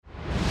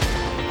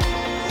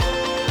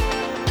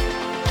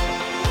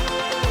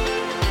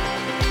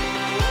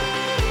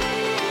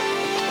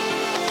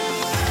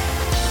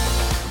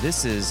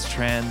This is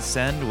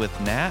Transcend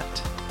with Nat,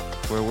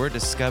 where we're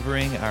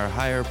discovering our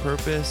higher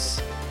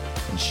purpose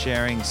and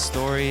sharing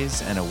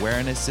stories and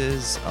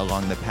awarenesses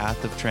along the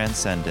path of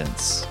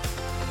transcendence.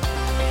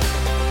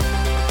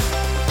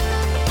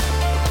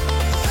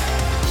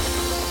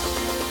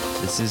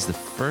 This is the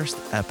first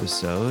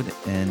episode,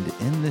 and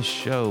in this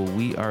show,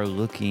 we are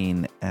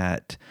looking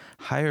at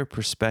higher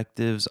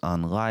perspectives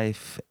on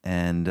life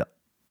and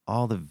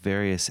all the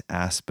various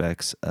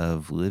aspects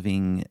of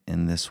living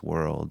in this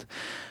world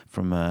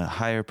from a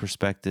higher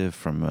perspective,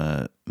 from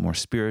a more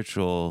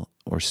spiritual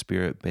or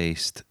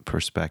spirit-based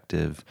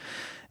perspective,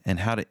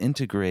 and how to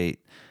integrate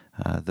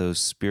those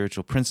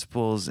spiritual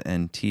principles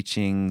and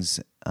teachings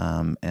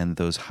and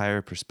those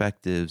higher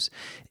perspectives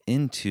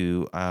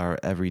into our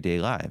everyday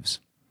lives.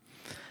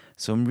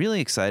 So I'm really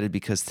excited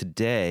because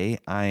today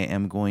I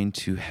am going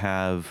to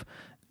have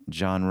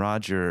John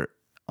Roger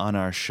on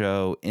our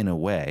show in a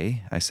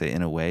way. I say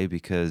in a way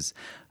because,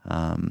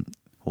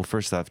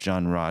 first off,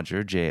 John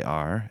Roger,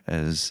 JR,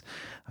 as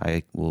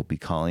I will be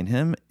calling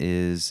him,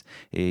 is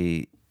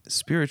a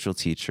spiritual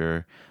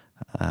teacher,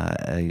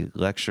 a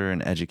lecturer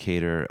and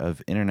educator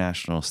of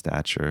international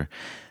stature,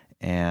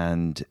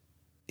 and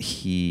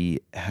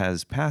he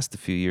has passed a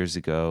few years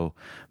ago,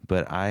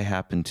 but I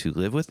happened to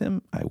live with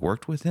him. I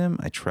worked with him.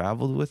 I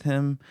traveled with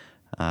him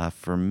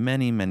for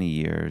many, many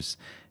years.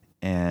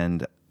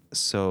 And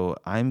so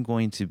I'm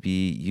going to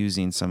be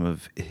using some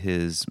of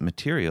his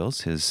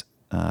materials,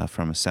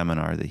 from a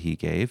seminar that he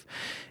gave,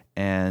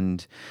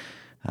 and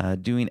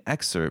doing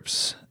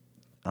excerpts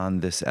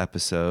on this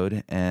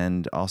episode,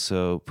 and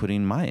also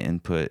putting my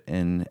input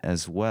in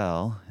as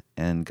well,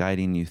 and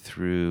guiding you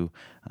through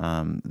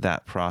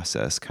that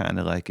process, kind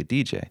of like a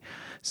DJ.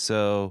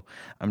 So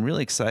I'm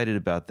really excited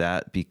about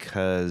that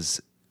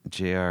because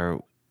JR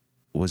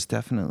was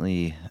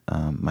definitely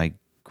my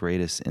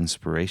greatest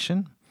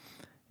inspiration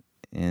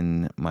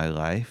in my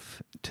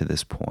life to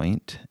this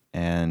point,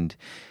 and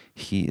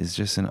he is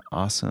just an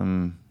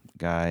awesome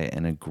guy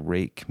and a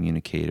great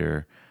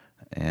communicator,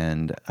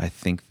 and I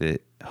think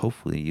that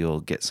hopefully you'll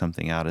get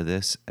something out of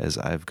this, as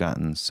I've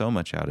gotten so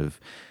much out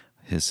of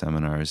his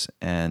seminars,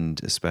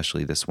 and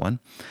especially this one.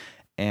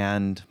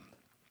 And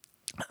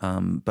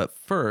but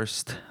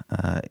first,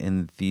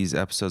 in these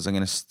episodes, I'm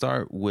going to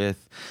start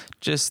with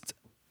just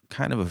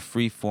kind of a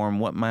free form,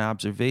 what my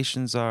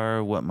observations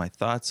are, what my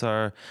thoughts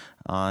are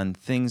on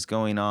things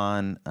going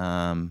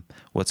on,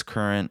 what's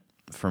current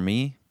for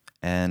me.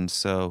 And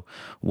so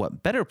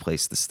what better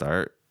place to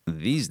start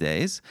these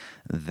days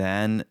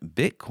than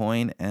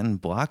Bitcoin and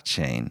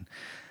blockchain?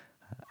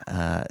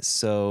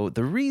 So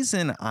the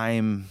reason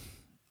I'm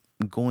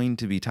going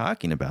to be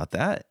talking about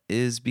that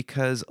is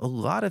because a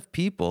lot of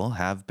people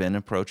have been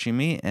approaching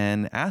me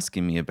and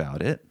asking me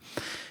about it.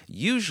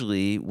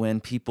 Usually when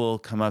people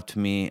come up to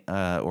me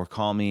or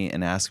call me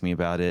and ask me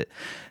about it,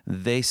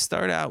 they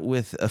start out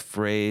with a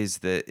phrase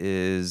that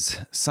is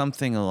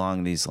something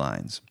along these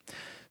lines.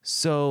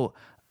 So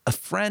a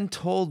friend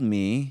told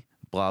me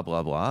blah,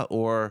 blah, blah,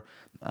 or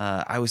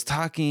I was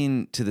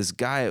talking to this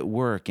guy at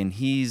work and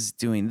he's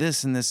doing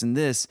this and this and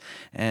this.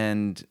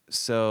 And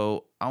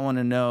so I want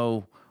to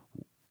know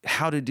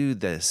how to do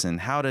this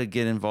and how to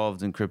get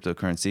involved in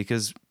cryptocurrency,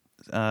 because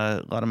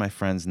a lot of my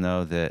friends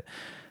know that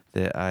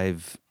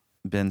I've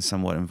been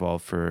somewhat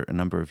involved for a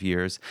number of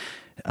years.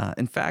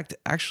 In fact,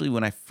 actually,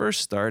 when I first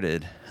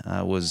started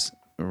was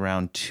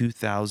around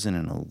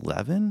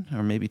 2011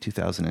 or maybe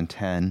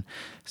 2010,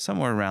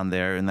 somewhere around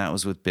there, and that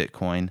was with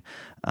Bitcoin.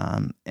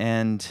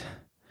 And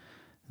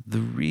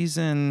the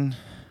reason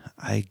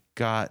I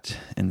got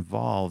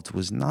involved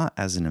was not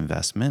as an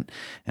investment,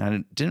 and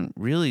I didn't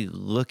really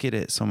look at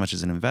it so much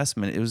as an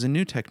investment. It was a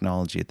new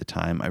technology at the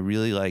time. I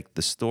really liked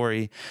the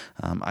story.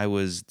 I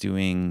was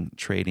doing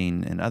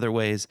trading in other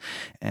ways,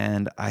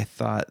 and I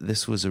thought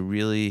this was a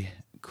really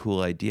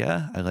cool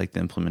idea. I liked the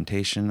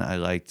implementation. I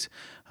liked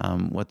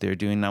what they were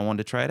doing, and I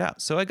wanted to try it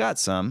out. So I got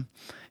some.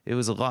 It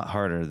was a lot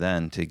harder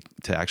then to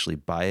actually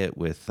buy it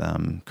with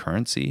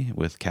currency,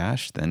 with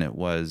cash, than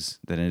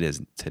it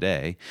is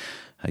today.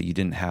 You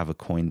didn't have a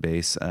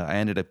Coinbase. I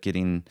ended up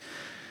doing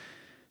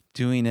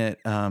it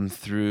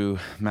through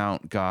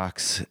Mt.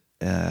 Gox.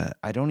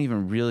 I don't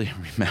even really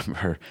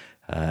remember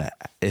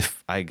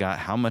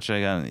how much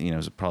I got. It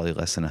was probably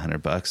less than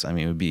 $100. I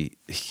mean, it would be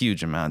a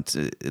huge amount.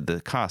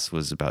 The cost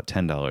was about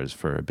 $10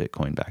 for a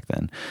Bitcoin back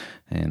then.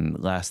 And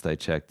last I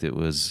checked,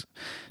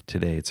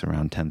 today it's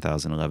around $10,000,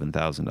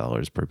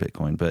 $11,000 per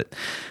Bitcoin. But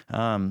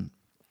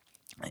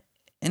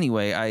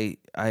anyway,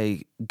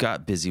 I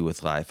got busy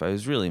with life. I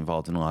was really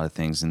involved in a lot of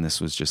things, and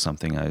this was just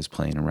something I was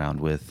playing around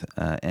with.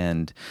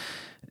 And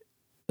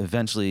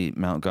eventually,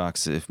 Mt.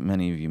 Gox, if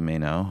many of you may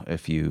know,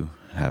 if you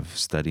have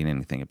studied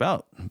anything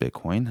about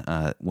Bitcoin,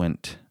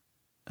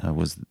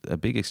 was a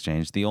big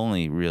exchange, the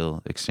only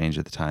real exchange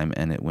at the time,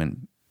 and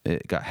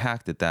it got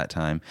hacked at that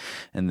time,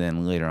 and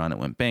then later on it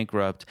went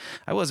bankrupt.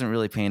 I wasn't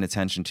really paying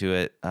attention to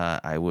it.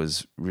 I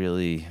was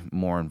really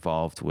more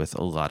involved with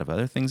a lot of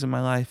other things in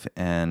my life,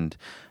 and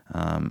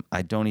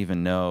I don't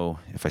even know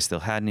if I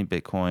still had any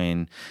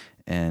Bitcoin,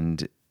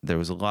 and there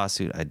was a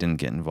lawsuit. I didn't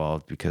get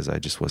involved because I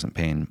just wasn't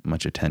paying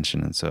much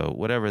attention. And so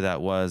whatever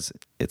that was,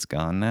 it's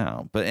gone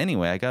now. But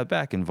anyway, I got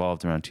back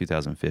involved around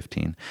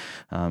 2015,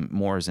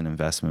 more as an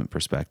investment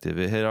perspective.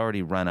 It had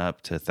already run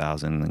up to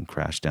 1,000 and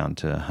crashed down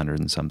to 100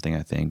 and something,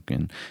 I think.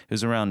 And it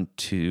was around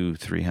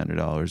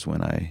 $200-$300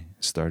 when I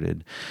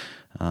started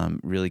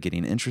really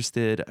getting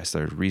interested. I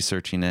started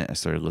researching it. I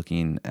started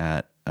looking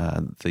at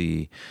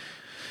the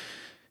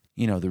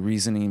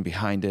reasoning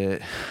behind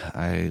it.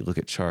 I look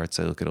at charts.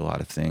 I look at a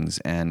lot of things,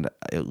 and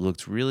it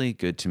looked really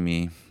good to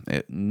me.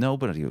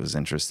 Nobody was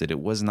interested. It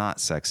was not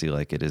sexy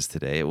like it is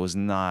today. It was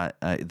not.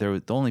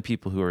 The only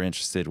people who were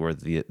interested were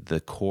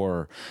the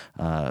core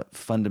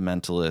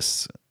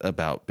fundamentalists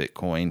about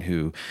Bitcoin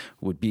who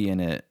would be in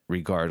it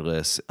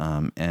regardless.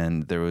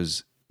 And there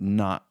was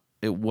not.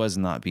 It was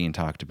not being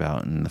talked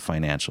about in the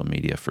financial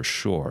media for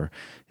sure.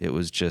 It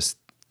was just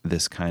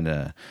this kind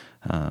of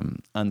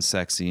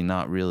unsexy,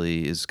 not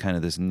really, is kind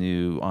of this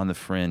new on the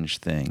fringe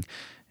thing.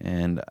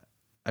 And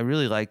I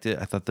really liked it.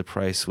 I thought the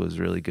price was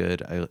really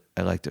good. I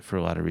liked it for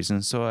a lot of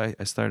reasons. So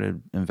I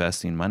started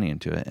investing money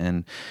into it,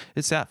 and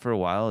it sat for a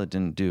while. It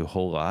didn't do a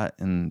whole lot.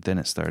 And then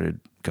it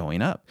started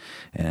going up.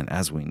 And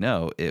as we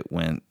know, it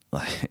went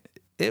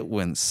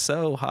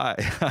so high.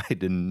 I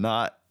did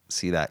not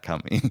see that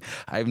coming.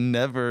 I've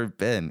never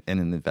been in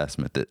an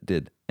investment that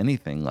did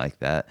anything like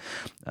that,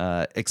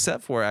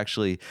 except for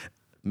actually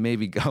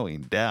maybe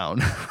going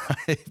down.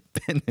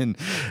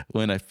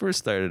 When I first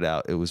started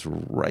out, it was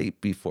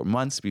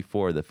months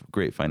before the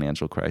great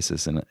financial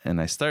crisis.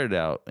 And I started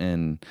out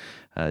in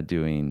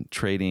doing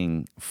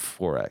trading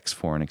Forex,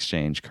 foreign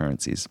exchange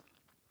currencies.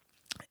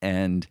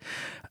 And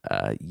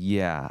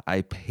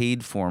I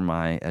paid for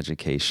my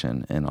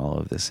education in all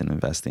of this in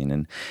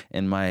investing.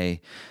 And my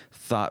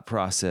thought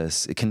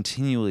process, it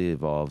continually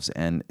evolves,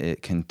 and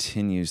it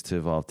continues to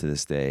evolve to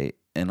this day.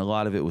 And a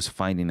lot of it was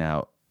finding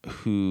out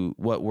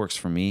what works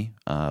for me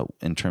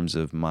in terms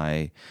of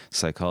my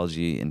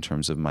psychology, in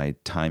terms of my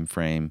time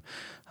frame,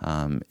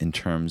 in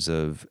terms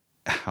of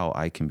how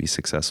I can be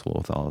successful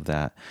with all of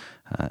that,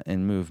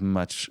 and move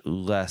much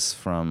less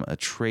from a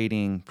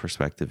trading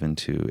perspective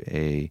into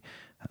a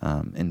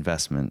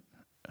investment,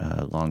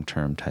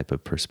 long-term type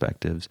of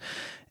perspectives.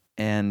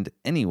 And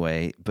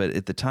anyway,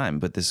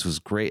 but this was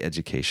great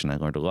education. I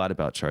learned a lot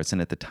about charts.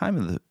 And at the time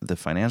of the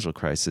financial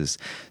crisis,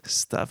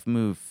 stuff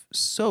moved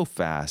so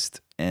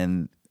fast.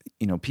 And,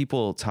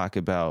 people talk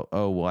about,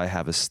 oh, well, I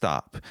have a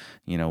stop,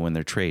 when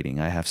they're trading.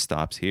 I have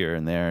stops here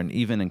and there. And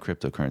even in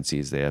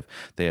cryptocurrencies,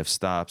 they have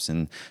stops.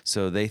 And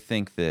so they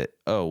think that,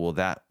 oh,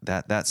 well,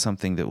 that's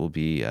something that will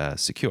be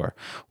secure.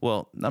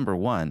 Well, number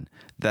one,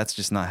 that's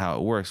just not how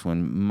it works.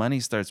 When money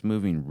starts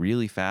moving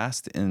really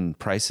fast and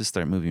prices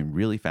start moving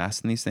really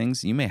fast in these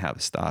things, you may have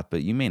a stop,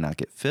 but you may not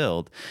get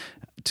filled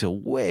till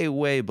way,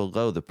 way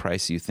below the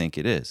price you think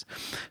it is.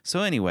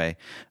 So anyway,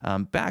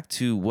 back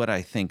to what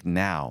I think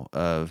now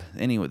of,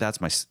 anyway, that's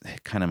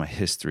my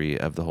history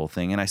of the whole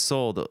thing. And I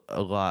sold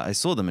a lot. I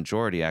sold the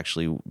majority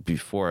actually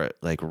before it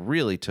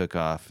really took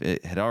off.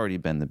 It had already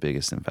been the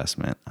biggest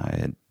investment I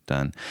had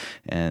done,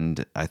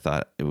 and I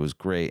thought it was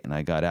great, and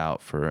I got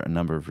out for a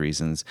number of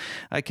reasons.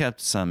 I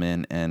kept some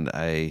in, and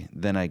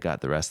then I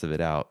got the rest of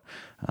it out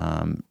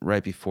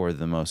right before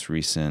the most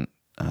recent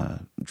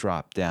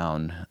drop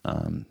down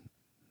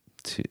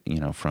to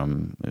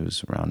from, it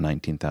was around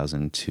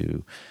 19,000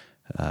 to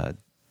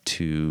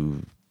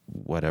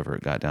whatever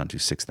it got down to,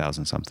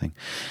 6,000 something.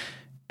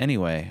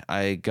 Anyway,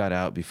 I got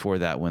out before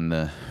that,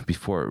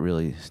 before it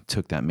really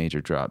took that major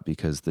drop,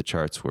 because the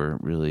charts were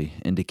really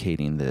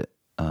indicating that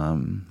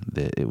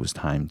it was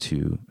time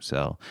to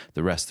sell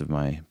the rest of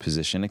my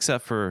position,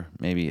 except for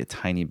maybe a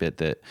tiny bit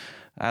that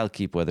I'll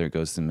keep, whether it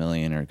goes to $1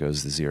 million or it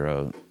goes to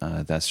zero.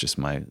 That's just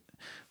my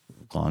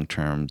long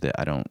term, that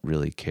I don't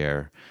really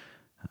care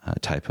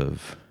type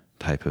of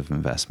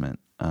investment.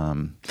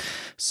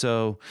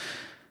 So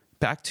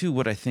back to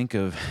what I think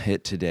of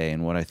it today,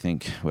 and what I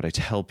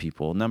tell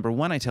people. Number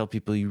one, I tell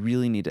people you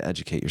really need to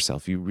educate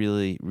yourself. You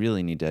really,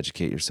 really need to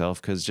educate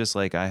yourself, because just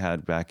like I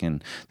had back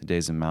in the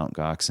days of Mt.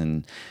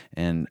 Gox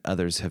and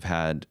others have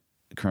had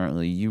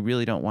currently, you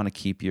really don't want to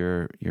keep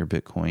your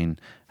Bitcoin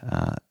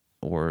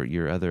or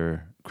your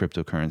other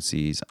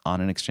cryptocurrencies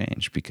on an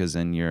exchange, because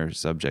then you're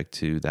subject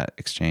to that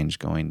exchange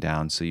going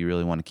down. So you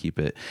really want to keep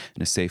it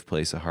in a safe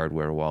place, a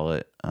hardware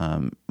wallet,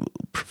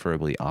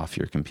 preferably off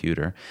your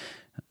computer.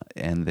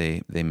 And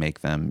they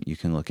make them. You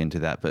can look into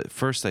that. But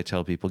first, I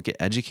tell people, get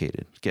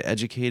educated. Get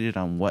educated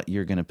on what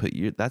you're going to put.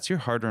 That's your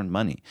hard-earned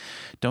money.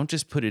 Don't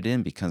just put it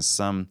in because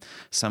some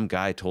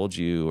guy told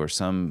you, or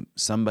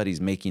somebody's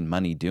making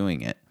money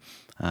doing it,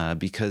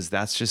 because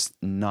that's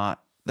not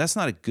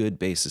a good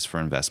basis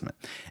for investment.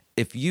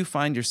 If you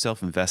find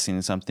yourself investing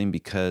in something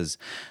because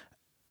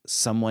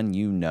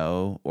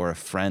someone or a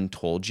friend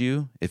told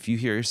you, if you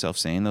hear yourself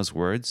saying those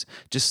words,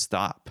 just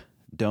stop.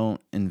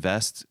 Don't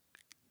invest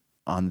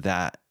on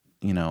that,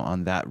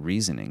 on that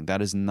reasoning.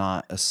 That is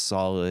not a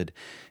solid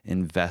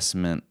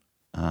investment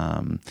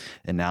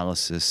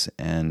analysis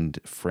and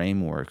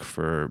framework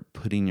for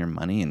putting your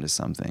money into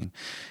something.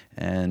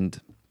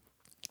 And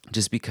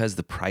just because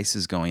the price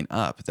is going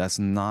up, that's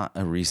not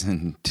a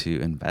reason to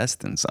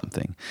invest in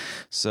something.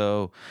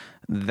 So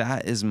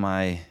that is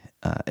my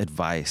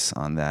advice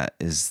on that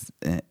is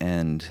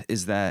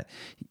that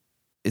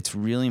it's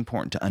really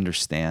important to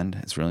understand.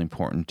 It's really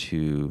important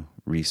to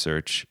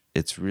research.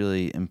 It's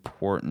really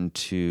important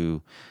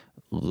to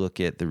look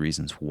at the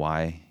reasons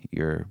why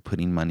you're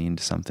putting money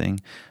into something.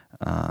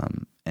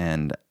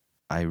 And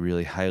I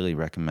really highly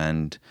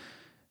recommend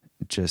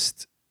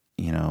just,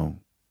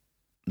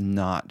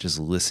 not just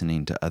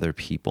listening to other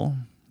people,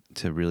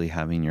 to really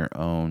having your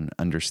own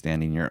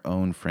understanding, your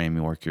own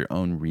framework, your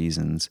own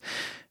reasons,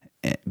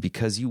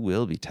 because you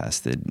will be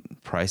tested.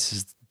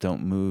 Prices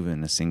don't move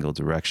in a single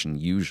direction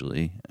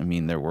usually. I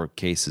mean, there were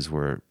cases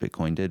where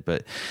Bitcoin did,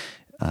 but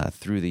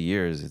through the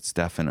years, it's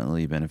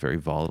definitely been a very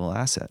volatile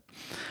asset.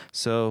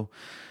 So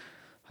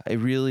I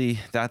really,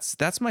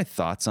 that's my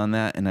thoughts on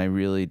that. And I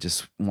really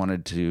just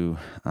wanted to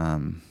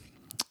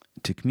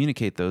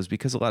communicate those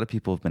because a lot of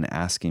people have been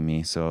asking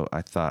me. So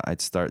I thought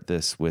I'd start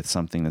this with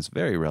something that's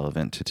very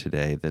relevant to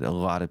today that a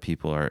lot of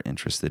people are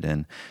interested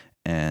in,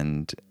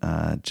 and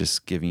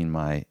just giving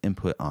my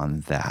input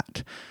on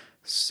that.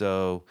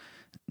 So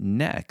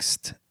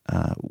next,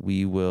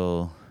 we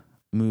will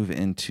move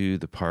into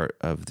the part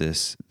of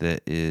this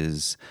that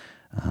is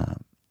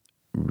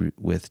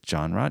with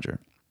John Rodger.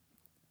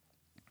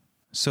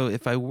 So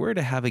if I were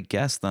to have a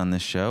guest on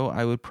this show,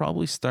 I would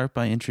probably start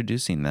by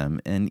introducing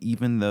them. And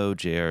even though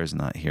JR is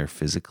not here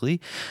physically,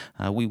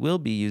 we will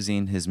be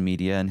using his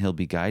media, and he'll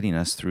be guiding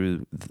us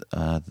through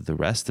the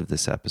rest of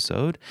this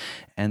episode.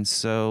 And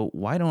so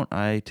why don't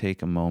I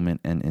take a moment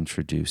and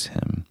introduce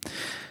him?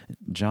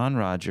 John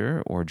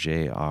Rodger, or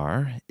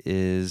JR,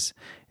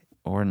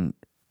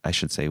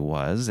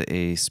 was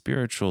a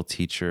spiritual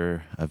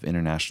teacher of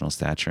international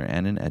stature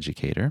and an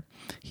educator.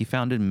 He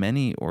founded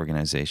many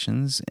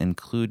organizations,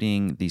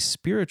 including the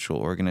spiritual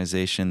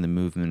organization, the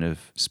Movement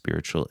of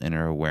Spiritual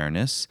Inner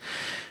Awareness,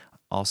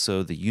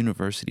 also the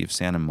University of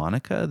Santa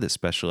Monica that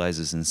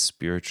specializes in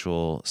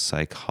spiritual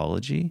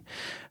psychology,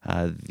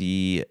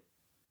 the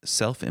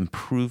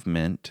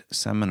self-improvement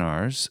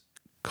seminars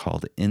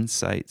called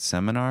Insight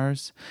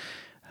Seminars.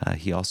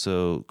 He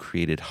also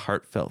created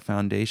Heartfelt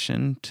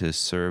Foundation to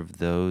serve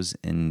those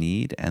in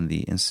need, and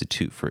the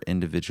Institute for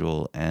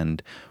Individual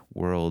and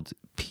World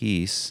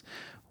Peace,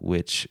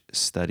 which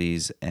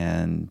studies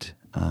and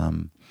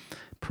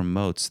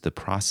promotes the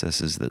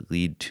processes that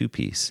lead to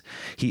peace.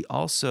 He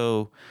wrote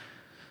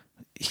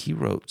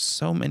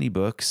so many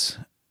books,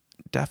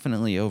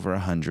 definitely over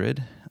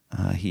 100.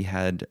 He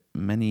had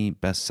many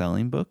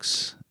best-selling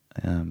books,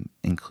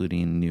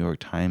 including New York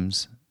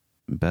Times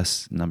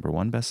number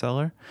 1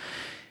 bestseller.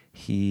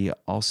 He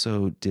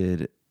also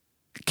did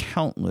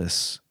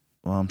countless,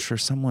 well, I'm sure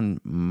someone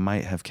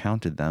might have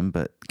counted them,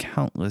 but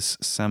countless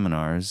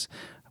seminars,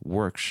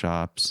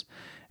 workshops,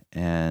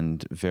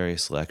 and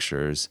various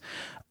lectures,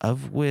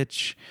 of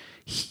which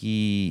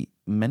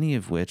many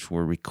of which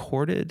were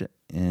recorded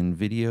in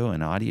video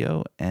and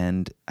audio.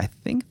 And I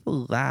think the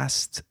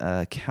last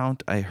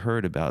count I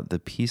heard about the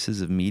pieces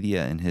of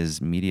media in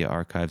his media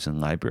archives and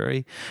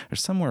library are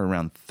somewhere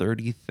around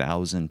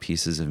 30,000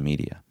 pieces of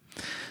media.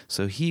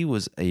 So he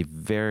was a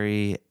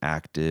very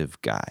active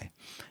guy.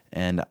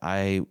 And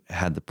I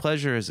had the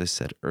pleasure, as I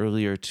said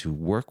earlier, to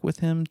work with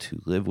him,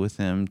 to live with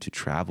him, to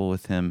travel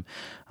with him,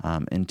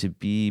 and to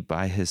be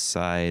by his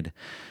side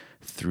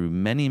through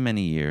many,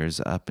 many years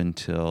up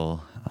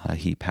until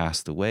he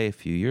passed away a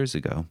few years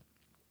ago.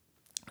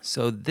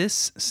 So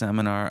this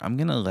seminar, I'm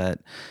going to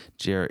let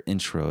Jared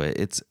intro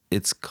it.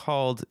 It's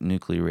called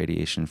Nuclear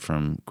Radiation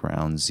from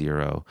Ground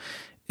Zero.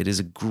 It is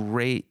a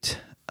great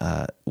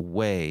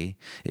way,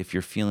 if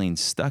you're feeling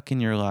stuck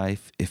in your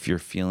life, if you're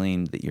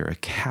feeling that you're a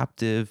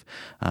captive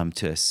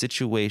to a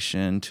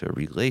situation, to a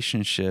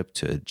relationship,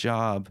 to a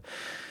job,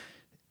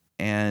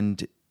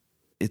 and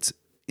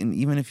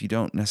even if you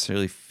don't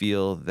necessarily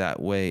feel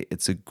that way,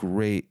 it's a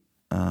great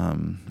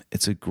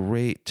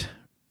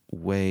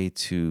way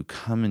to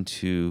come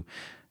into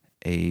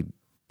a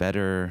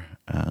better,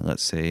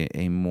 let's say,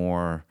 a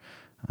more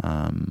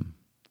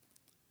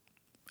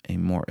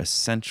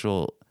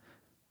essential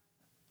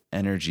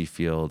energy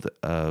field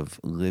of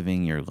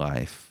living your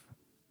life.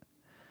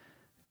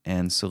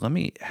 And so let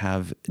me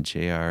have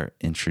JR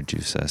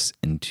introduce us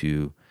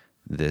into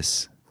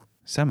this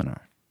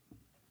seminar.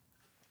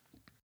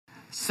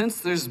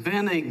 Since there's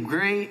been a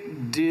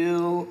great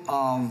deal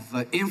of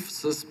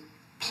emphasis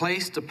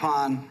placed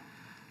upon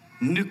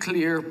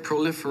nuclear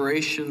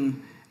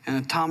proliferation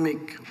and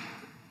atomic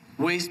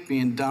waste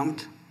being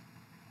dumped,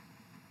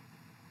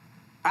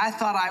 I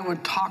thought I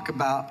would talk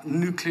about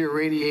nuclear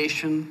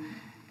radiation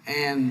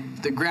and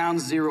the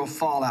ground zero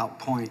fallout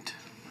point.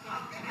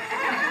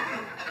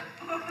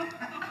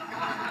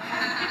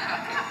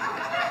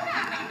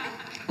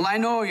 Well, I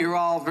know you're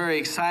all very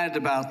excited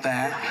about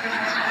that.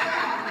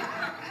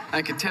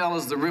 I could tell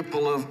as the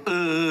ripple of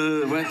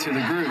went through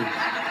the group.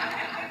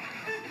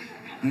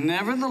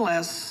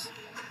 Nevertheless,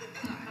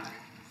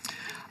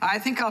 I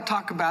think I'll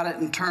talk about it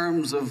in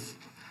terms of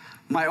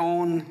my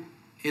own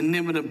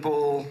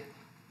inimitable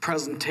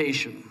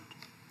presentation,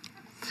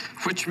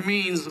 which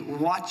means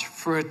watch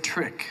for a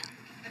trick.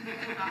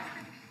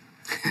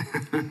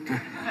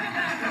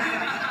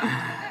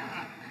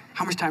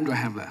 How much time do I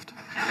have left?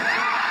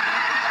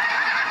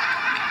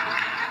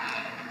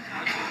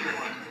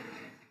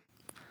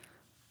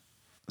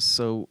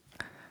 So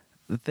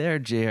there,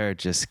 JR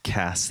just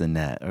casts the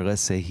net, or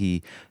let's say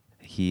he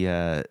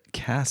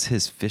casts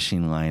his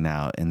fishing line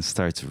out and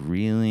starts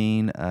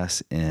reeling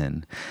us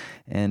in.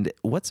 And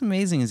what's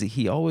amazing is that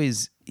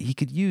he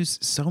could use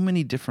so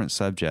many different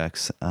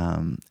subjects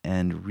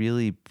and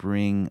really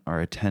bring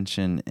our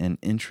attention and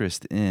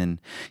interest in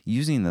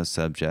using those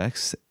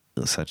subjects,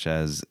 such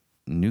as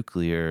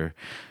nuclear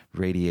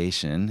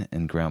radiation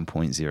and Ground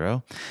Point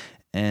Zero,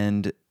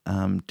 and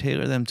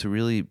tailor them to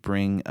really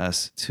bring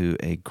us to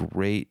a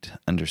great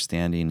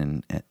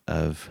understanding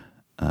of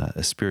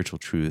a spiritual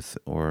truth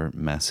or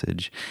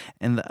message.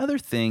 And the other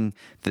thing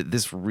that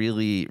this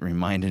really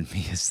reminded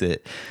me is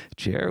that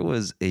Jer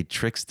was a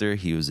trickster.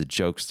 He was a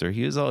jokester.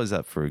 He was always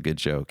up for a good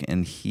joke,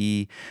 and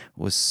he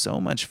was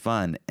so much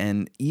fun.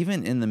 And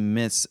even in the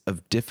midst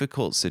of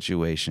difficult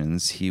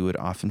situations, he would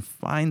often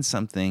find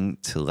something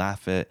to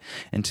laugh at.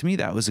 And to me,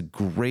 that was a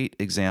great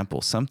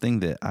example, something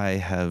that I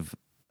have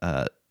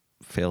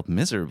failed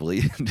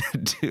miserably to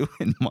do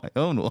in my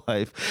own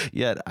life,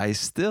 yet I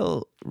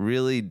still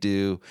really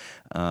do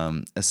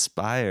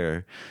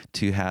aspire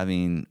to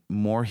having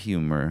more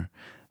humor,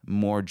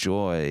 more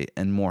joy,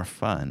 and more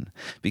fun,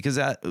 because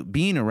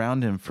being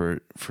around him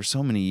for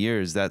so many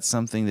years, that's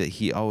something that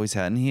he always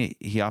had, and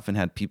he often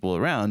had people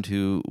around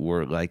who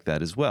were like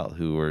that as well,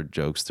 who were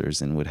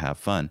jokesters and would have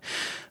fun,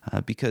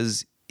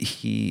 because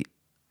he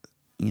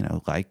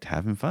liked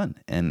having fun,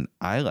 and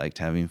I liked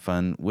having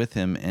fun with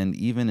him. And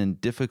even in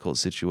difficult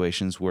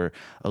situations where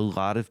a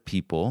lot of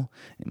people,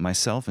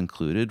 myself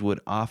included, would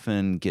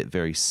often get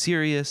very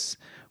serious,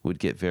 would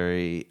get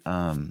very,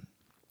 very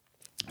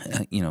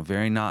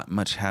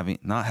not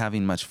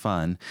having much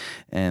fun,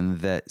 and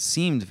that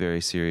seemed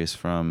very serious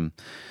from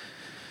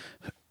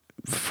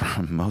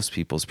most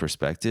people's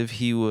perspective,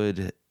 he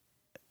would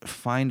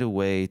find a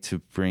way to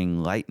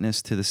bring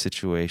lightness to the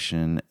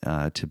situation,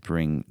 to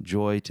bring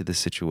joy to the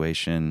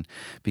situation,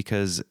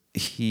 because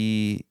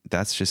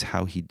that's just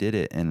how he did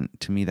it. And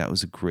to me, that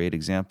was a great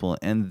example.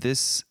 And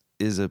this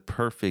is a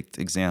perfect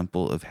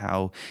example of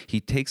how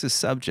he takes a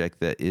subject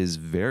that is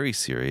very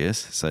serious,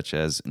 such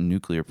as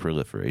nuclear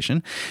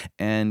proliferation,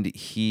 and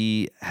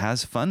he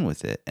has fun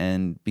with it.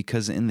 And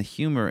because in the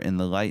humor, in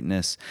the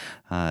lightness,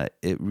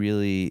 it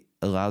really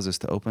allows us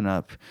to open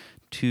up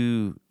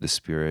to the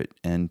Spirit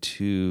and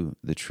to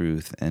the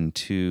truth and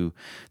to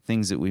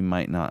things that we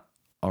might not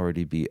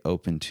already be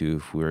open to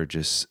if we're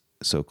just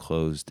so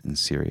closed and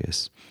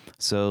serious.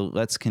 So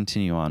let's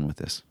continue on with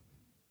this.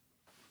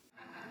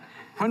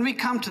 When we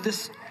come to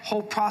this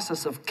whole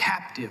process of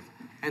captive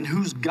and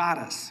who's got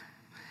us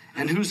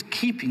and who's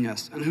keeping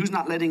us and who's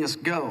not letting us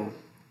go,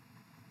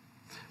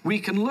 we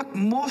can look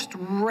most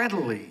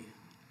readily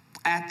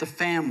at the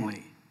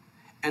family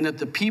and at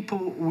the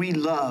people we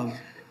love,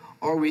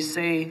 or we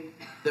say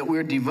that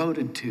we're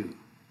devoted to,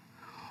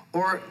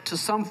 or to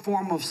some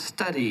form of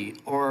study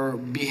or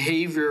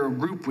behavior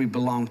group we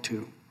belong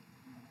to.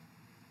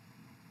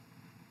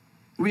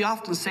 We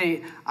often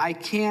say, I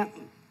can't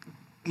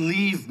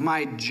leave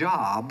my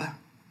job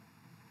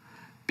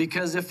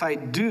because if I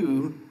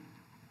do,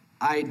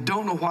 I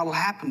don't know what will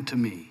happen to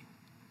me.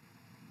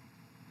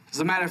 As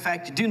a matter of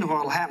fact, you do know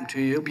what will happen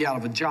to you. You'll be out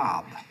of a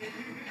job.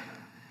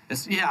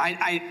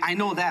 I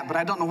know that, but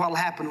I don't know what will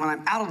happen when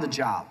I'm out of the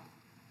job.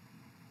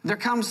 There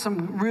comes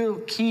some real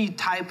key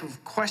type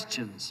of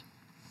questions.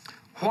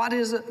 What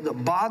is it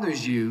that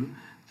bothers you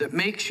that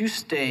makes you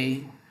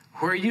stay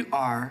where you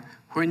are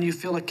when you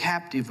feel a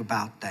captive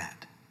about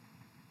that?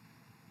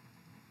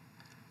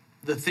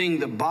 The thing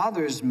that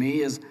bothers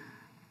me is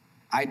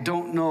I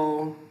don't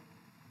know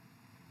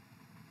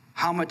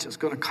how much it's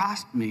going to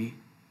cost me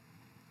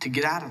to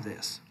get out of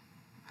this.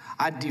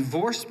 I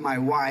divorced my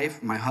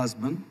wife, my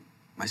husband,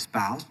 my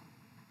spouse,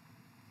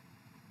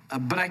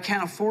 but I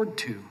can't afford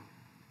to,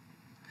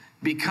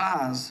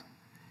 because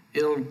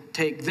it'll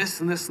take this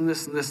and this and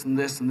this and this and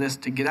this and this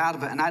to get out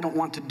of it, and I don't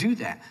want to do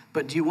that.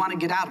 But do you want to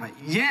get out of it?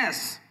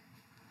 Yes.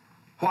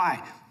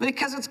 Why?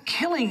 Because it's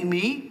killing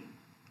me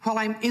while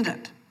I'm in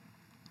it.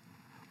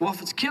 Well,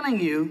 if it's killing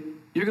you,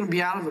 you're going to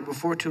be out of it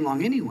before too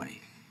long anyway.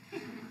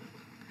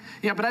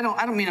 Yeah, but I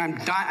don't mean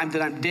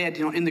that I'm dead,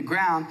 in the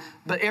ground,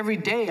 but every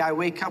day I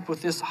wake up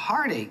with this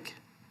heartache.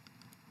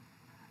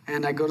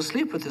 And I go to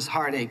sleep with this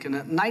heartache, and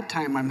at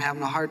nighttime I'm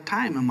having a hard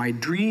time, and my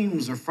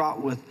dreams are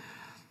fraught with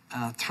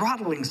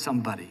throttling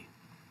somebody.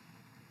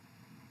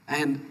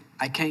 And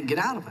I can't get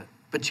out of it,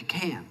 but you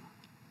can.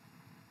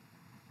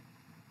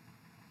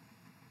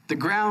 The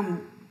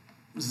ground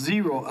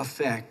zero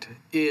effect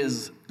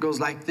goes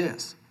like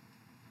this.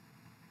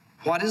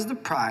 What is the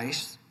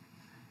price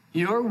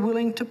you're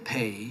willing to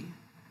pay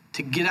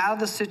to get out of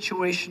the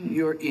situation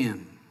you're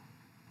in?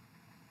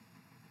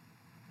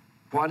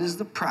 What is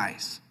the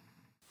price?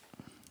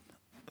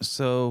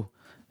 So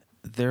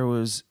there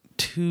was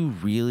two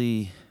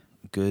really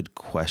good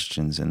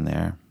questions in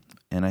there.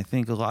 And I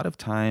think a lot of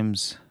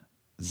times,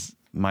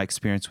 my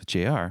experience with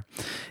JR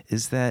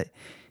is that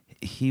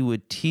he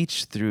would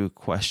teach through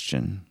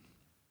question,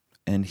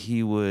 and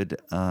he would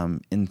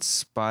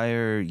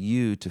inspire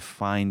you to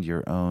find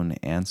your own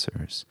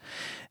answers.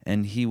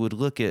 And he would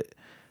look at,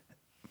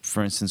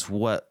 for instance,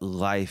 what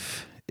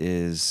life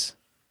is,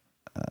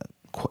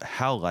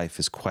 how life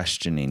is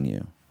questioning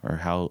you, or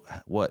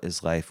what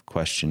is life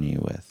questioning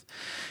you with.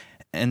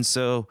 And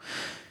so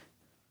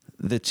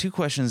the two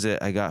questions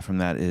that I got from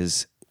that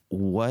is,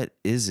 what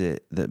is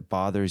it that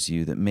bothers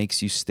you, that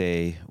makes you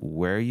stay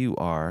where you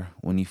are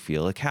when you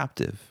feel a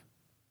captive?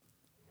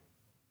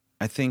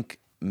 I think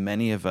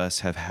many of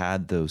us have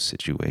had those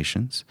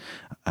situations.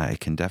 I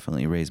can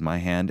definitely raise my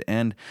hand.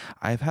 And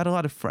I've had a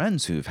lot of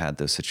friends who've had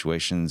those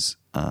situations.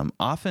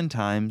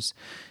 Oftentimes,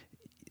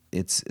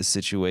 it's a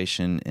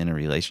situation in a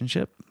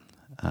relationship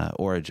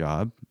or a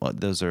job. Well,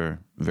 those are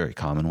very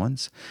common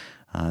ones.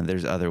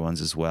 There's other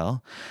ones as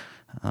well.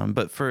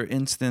 But for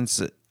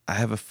instance, I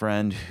have a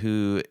friend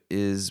who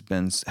has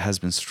been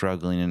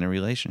struggling in a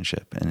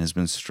relationship and has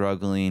been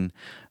struggling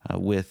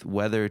with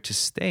whether to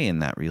stay in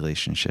that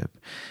relationship.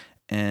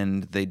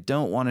 And they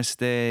don't want to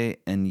stay,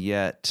 and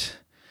yet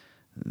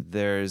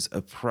there's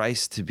a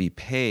price to be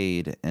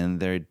paid, and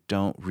they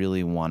don't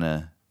really want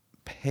to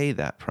pay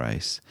that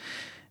price.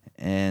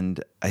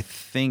 And I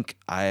think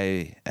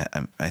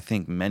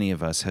many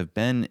of us have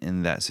been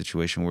in that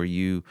situation where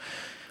you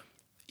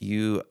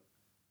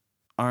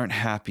aren't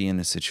happy in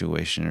a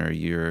situation, or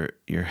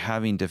you're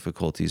having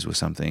difficulties with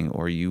something,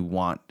 or you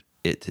want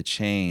it to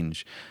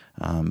change,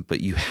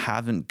 but you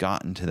haven't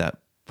gotten to that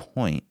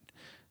point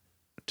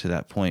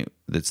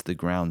that's the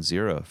ground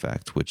zero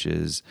effect, which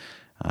is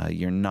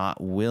you're not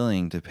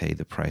willing to pay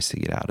the price to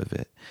get out of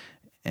it.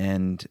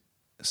 And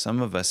some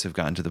of us have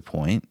gotten to the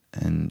point,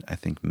 and I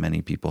think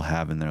many people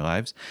have in their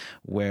lives,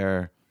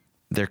 where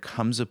there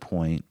comes a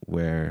point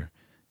where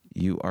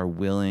you are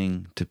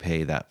willing to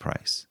pay that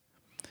price.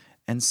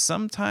 And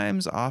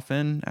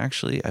often,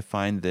 actually, I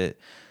find that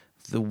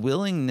the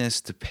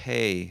willingness to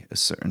pay a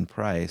certain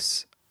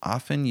price,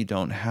 often you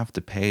don't have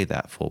to pay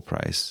that full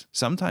price.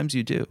 Sometimes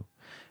you do.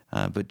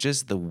 But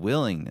just the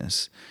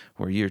willingness,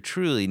 where you're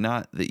truly,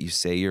 not that you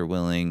say you're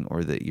willing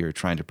or that you're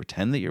trying to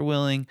pretend that you're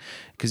willing,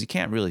 because you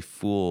can't really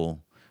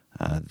fool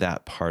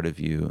that part of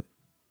you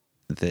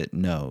that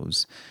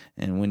knows.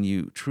 And when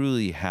you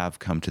truly have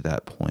come to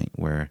that point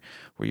where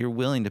you're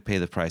willing to pay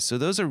the price. So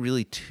those are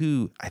really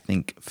two, I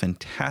think,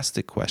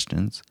 fantastic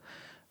questions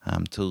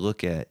to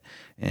look at.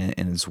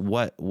 And it's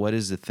what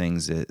is the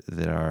things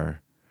that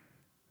are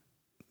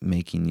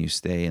making you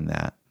stay in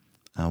that?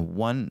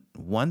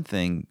 One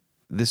thing,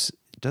 this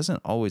doesn't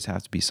always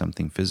have to be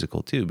something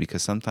physical too,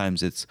 because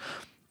sometimes it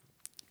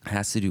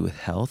has to do with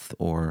health,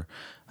 or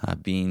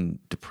being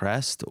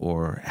depressed,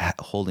 or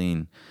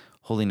holding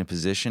a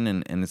position.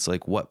 And it's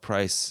like, what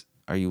price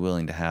are you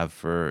willing to have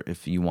for,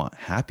 if you want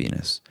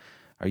happiness?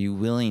 Are you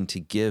willing to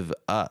give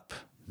up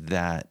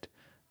that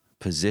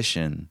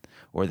position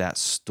or that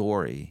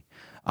story?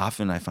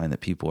 Often I find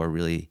that people are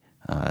really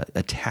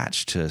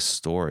attached to a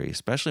story,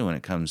 especially when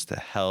it comes to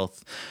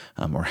health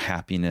or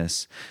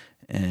happiness.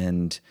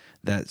 And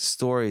that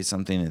story is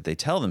something that they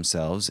tell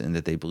themselves and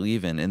that they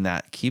believe in, and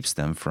that keeps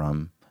them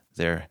from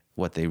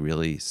what they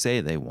really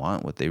say they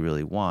want, what they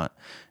really want.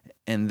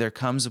 And there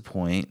comes a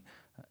point,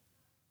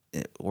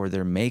 or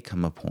there may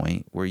come a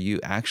point, where you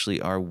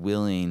actually are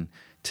willing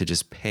to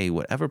just pay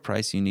whatever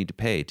price you need to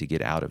pay to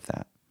get out of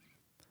that.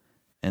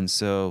 And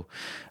so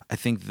I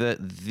think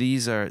that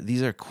these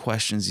are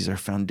questions, these are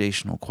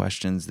foundational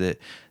questions that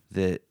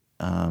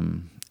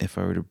if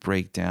I were to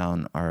break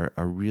down, are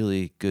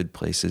really good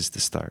places to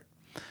start.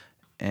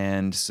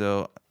 And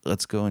so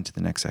let's go into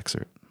the next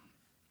excerpt.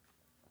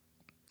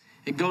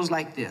 It goes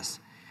like this.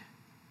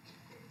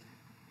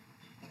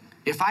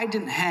 If I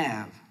didn't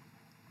have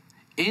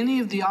any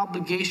of the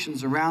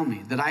obligations around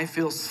me that I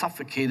feel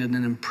suffocated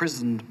and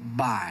imprisoned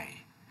by,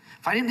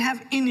 if I didn't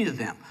have any of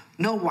them,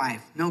 no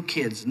wife, no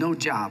kids, no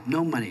job,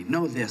 no money,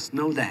 no this,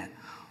 no that,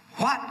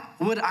 what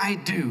would I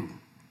do?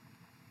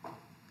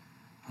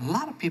 A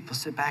lot of people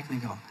sit back and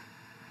they go,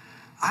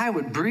 I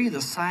would breathe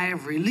a sigh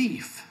of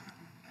relief.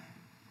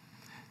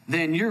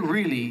 Then you're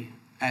really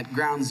at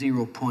ground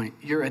zero point.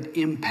 You're at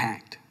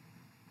impact.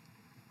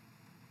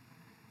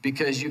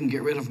 Because you can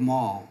get rid of them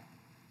all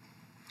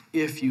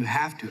if you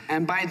have to.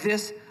 And by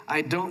this,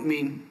 I don't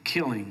mean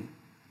killing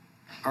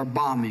or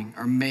bombing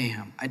or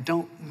mayhem. I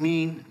don't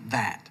mean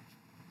that.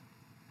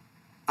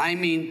 I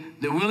mean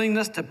the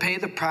willingness to pay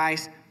the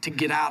price to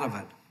get out of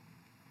it.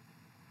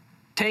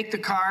 Take the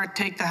car,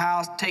 take the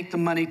house, take the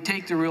money,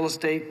 take the real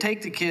estate,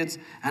 take the kids,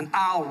 and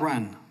I'll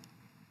run.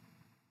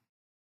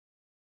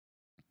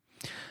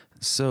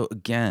 So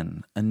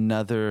again,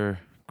 another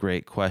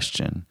great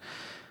question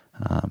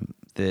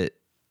that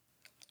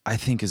I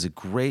think is a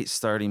great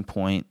starting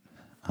point.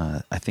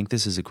 I think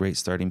this is a great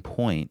starting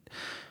point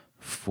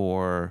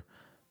for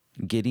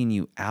getting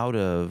you out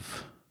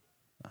of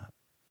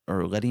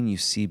or letting you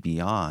see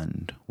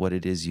beyond what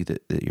it is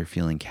that you're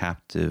feeling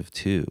captive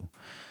to.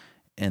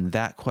 And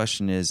that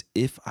question is,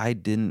 if I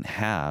didn't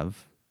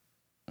have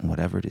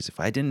whatever it is, if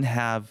I didn't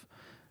have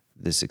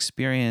this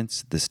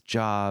experience, this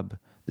job,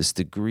 this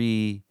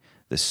degree,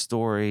 this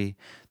story,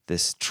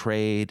 this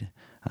trade,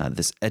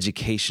 this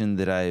education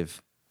that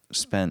I've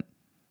spent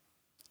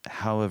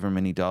however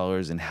many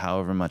dollars and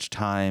however much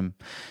time,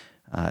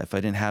 if I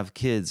didn't have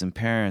kids and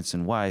parents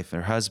and wife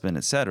or husband,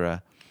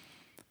 etc.,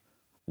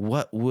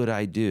 what would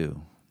I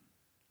do?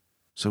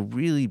 So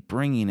really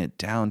bringing it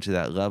down to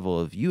that level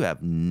of you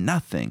have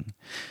nothing.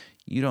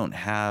 You don't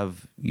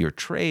have your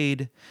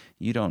trade.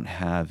 You don't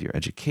have your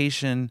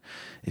education.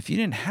 If you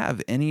didn't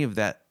have any of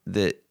that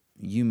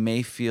you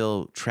may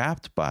feel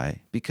trapped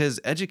by, because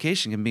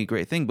education can be a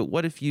great thing, but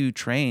what if you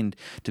trained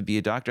to be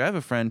a doctor? I have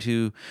a friend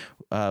who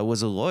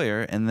was a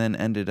lawyer and then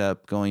ended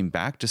up going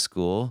back to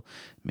school,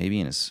 maybe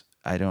in his,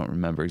 I don't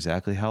remember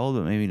exactly how old,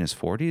 but maybe in his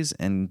 40s,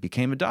 and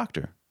became a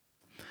doctor.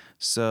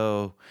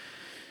 So,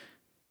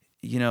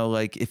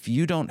 like if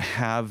you don't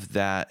have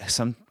that,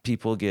 some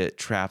people get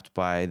trapped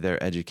by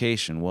their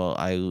education. Well,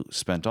 I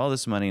spent all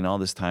this money and all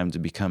this time to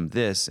become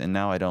this, and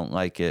now I don't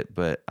like it,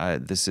 but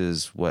this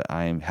is what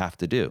I have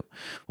to do.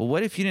 Well,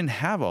 what if you didn't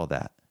have all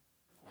that?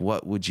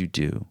 What would you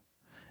do?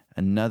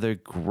 Another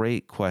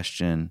great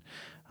question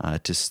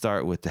to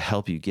start with to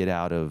help you get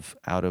out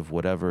of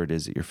whatever it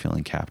is that you're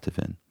feeling captive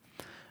in.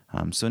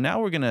 So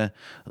now we're going to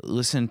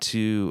listen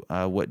to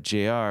what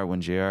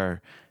when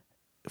JR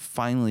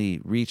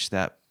finally reached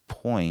that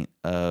point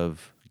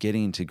of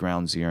getting to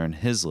ground zero in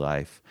his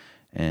life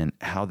and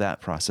how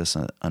that process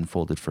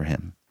unfolded for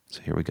him.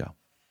 So here we go.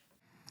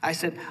 I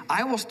said,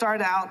 I will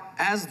start out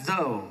as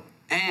though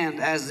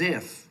and as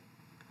if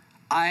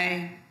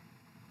I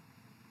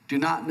do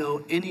not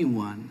know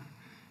anyone,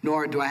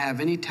 nor do I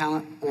have any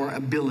talent or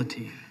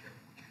ability.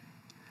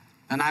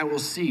 And I will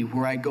see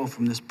where I go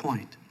from this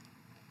point.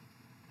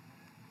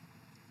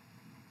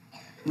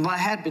 Well, I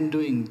had been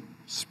doing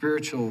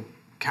spiritual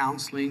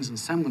counselings and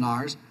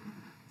seminars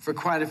for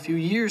quite a few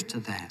years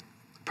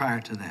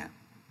prior to that.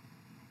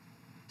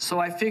 So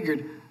I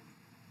figured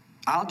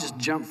I'll just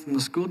jump from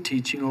the school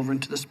teaching over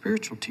into the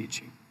spiritual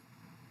teaching.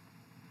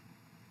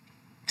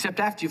 Except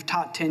after you've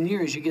taught 10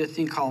 years, you get a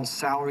thing called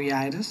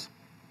salariitis.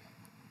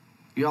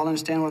 You all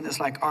understand what that's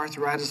like?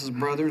 Arthritis'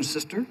 brother and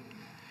sister.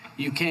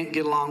 You can't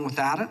get along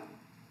without it.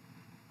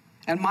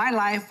 And my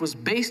life was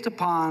based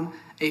upon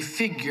a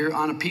figure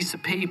on a piece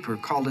of paper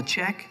called a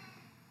check.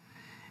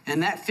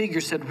 And that figure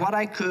said what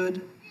I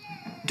could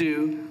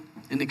do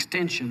in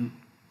extension,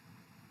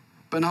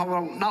 but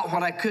not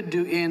what I could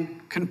do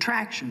in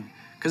contraction,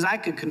 because I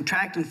could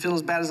contract and feel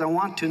as bad as I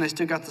want to, and I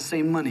still got the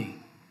same money.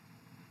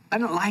 I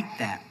didn't like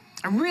that.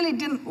 I really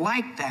didn't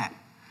like that.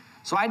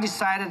 So I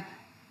decided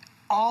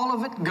all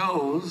of it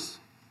goes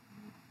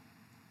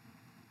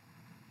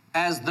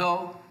as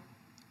though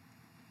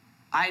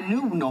I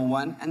knew no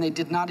one and they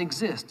did not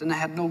exist, and I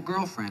had no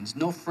girlfriends,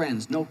 no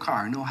friends, no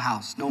car, no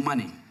house, no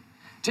money.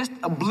 Just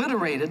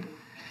obliterated.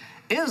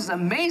 It was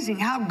amazing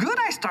how good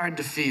I started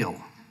to feel.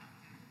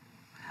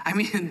 I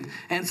mean,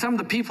 and some of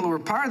the people who were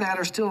part of that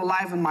are still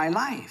alive in my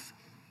life,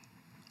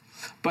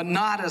 but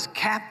not as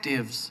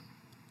captives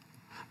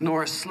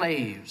nor as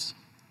slaves,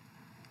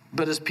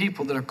 but as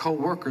people that are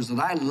co-workers that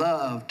I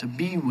love to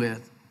be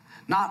with.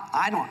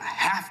 I don't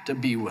have to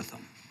be with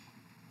them.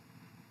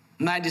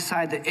 And I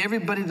decided that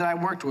everybody that I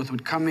worked with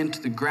would come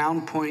into the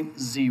ground point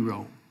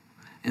zero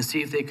and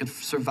see if they could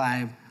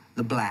survive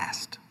the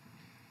blast.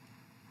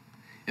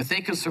 If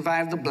they could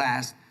survive the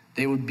blast,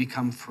 they would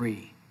become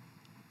free.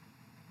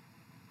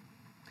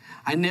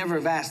 I never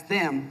have asked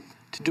them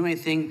to do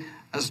anything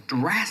as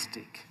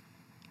drastic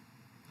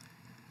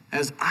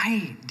as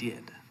I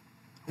did.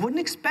 I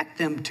wouldn't expect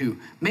them to.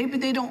 Maybe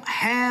they don't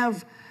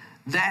have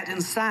that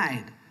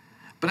inside.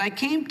 But I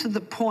came to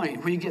the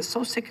point where you get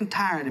so sick and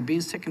tired of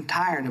being sick and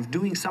tired of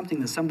doing something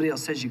that somebody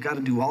else says you got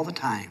to do all the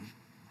time,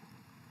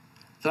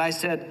 that I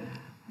said,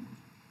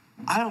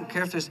 I don't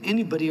care if there's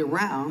anybody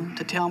around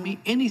to tell me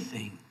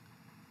anything.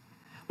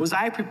 Was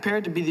I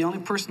prepared to be the only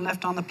person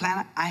left on the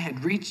planet? I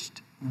had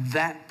reached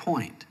that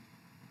point.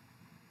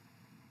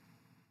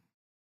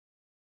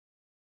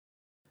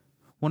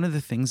 One of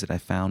the things that I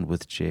found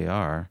with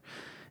JR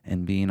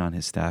and being on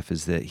his staff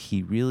is that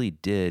he really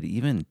did,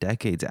 even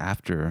decades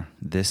after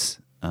this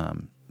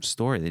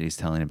story that he's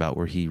telling about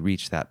where he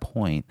reached that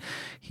point,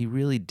 he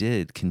really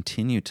did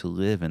continue to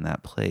live in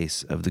that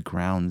place of the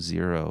ground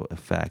zero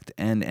effect.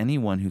 And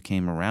anyone who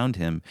came around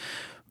him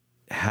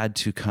had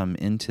to come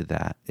into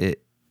that.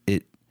 It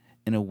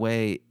in a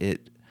way,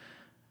 it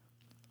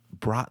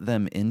brought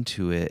them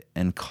into it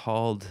and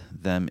called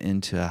them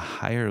into a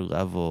higher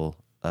level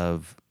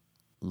of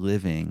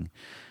living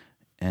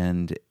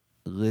and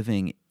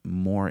living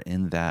more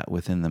in that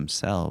within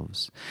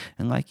themselves.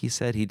 And like he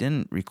said, he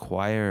didn't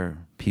require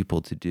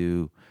people to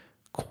do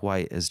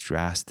quite as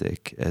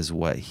drastic as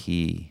what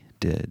he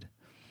did,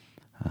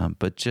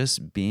 but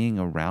just being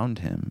around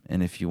him.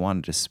 And if you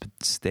wanted to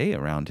stay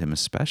around him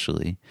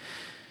especially,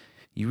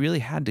 you really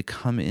had to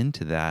come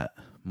into that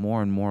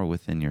more and more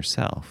within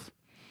yourself.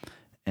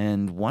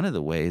 And one of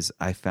the ways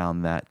I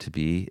found that to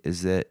be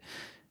is that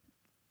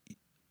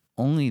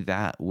only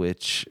that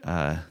which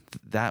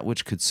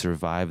could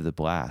survive the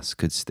blast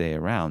could stay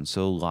around.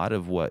 So a lot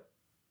of what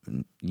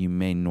you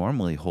may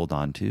normally hold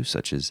on to,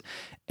 such as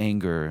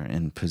anger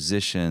and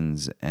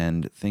positions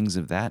and things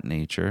of that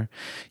nature,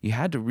 you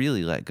had to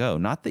really let go.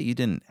 Not that you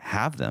didn't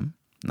have them,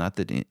 not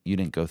that you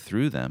didn't go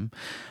through them,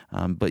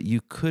 but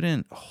you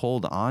couldn't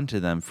hold on to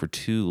them for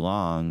too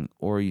long,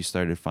 or you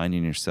started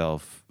finding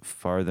yourself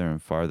farther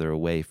and farther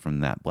away from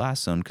that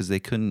blast zone because they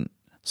couldn't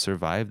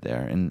survive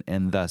there,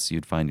 and thus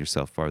you'd find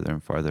yourself farther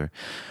and farther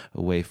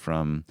away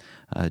from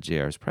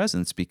JR's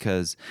presence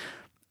because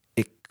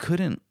it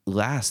couldn't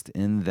last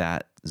in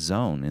that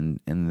zone,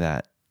 in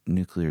that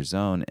nuclear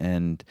zone,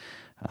 and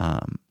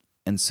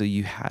so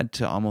you had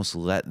to almost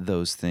let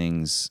those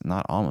things,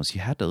 not almost,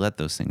 you had to let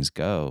those things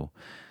go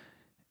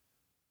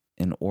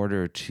in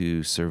order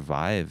to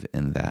survive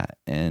in that.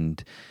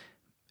 And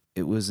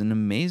it was an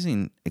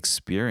amazing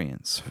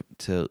experience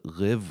to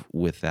live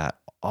with that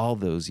all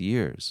those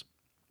years,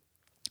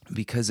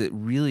 because it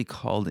really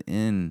called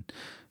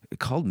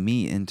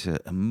me into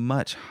a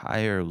much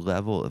higher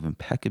level of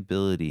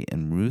impeccability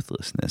and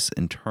ruthlessness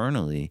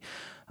internally,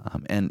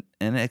 and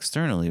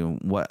externally,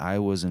 what I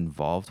was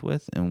involved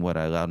with and what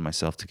I allowed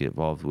myself to get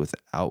involved with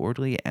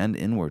outwardly and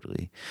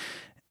inwardly.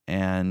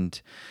 And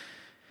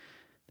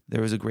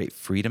there was a great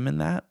freedom in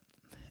that,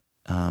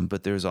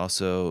 but there's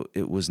also,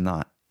 it was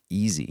not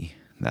easy.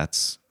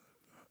 That's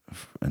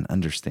an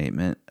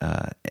understatement.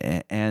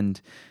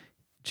 And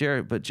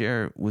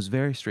Jared was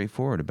very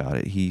straightforward about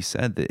it. He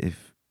said that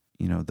if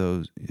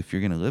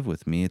you're going to live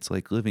with me, it's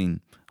like living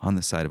on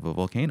the side of a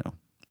volcano.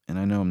 And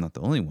I know I'm not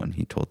the only one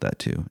he told that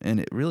to. And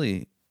it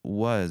really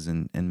was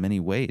in many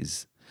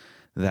ways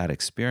that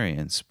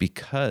experience,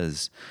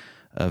 because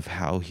of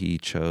how he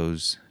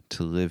chose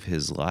to live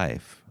his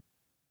life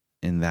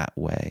in that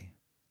way.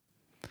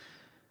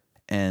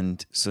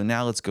 And so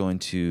now let's go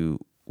into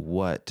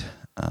what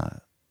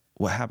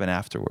happened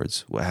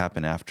afterwards. What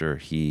happened after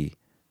he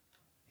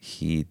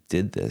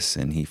did this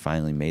and he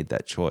finally made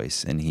that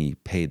choice and he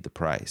paid the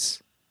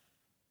price.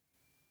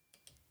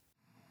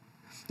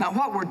 Now,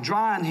 what we're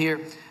drawing here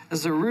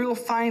is a real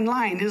fine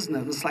line, isn't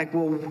it? It's like,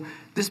 well,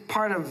 this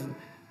part of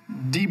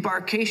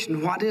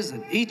debarkation, what is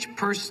it? Each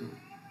person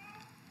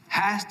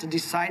has to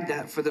decide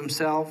that for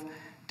themselves,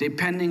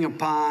 depending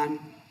upon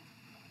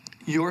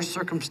your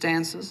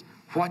circumstances,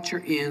 what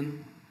you're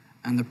in,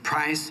 and the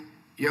price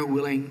you're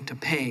willing to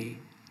pay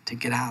to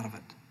get out of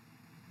it.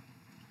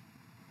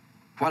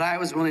 What I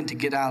was willing to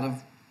get out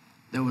of,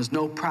 there was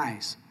no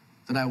price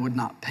that I would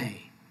not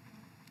pay.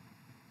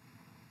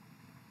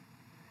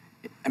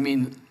 I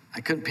mean,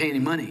 I couldn't pay any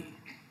money.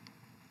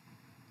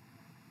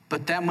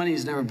 But that money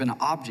has never been an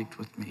object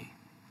with me.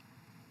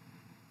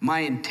 My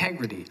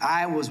integrity,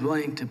 I was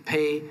willing to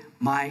pay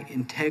my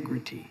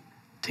integrity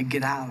to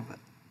get out of it.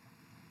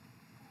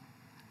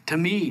 To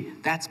me,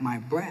 that's my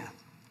breath.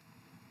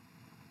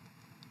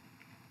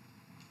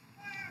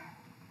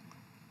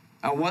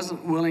 I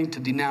wasn't willing to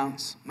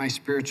denounce my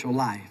spiritual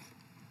life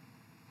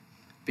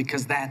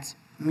because that's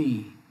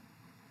me.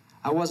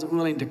 I wasn't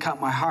willing to cut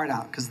my heart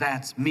out because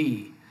that's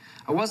me.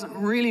 I wasn't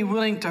really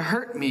willing to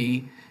hurt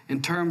me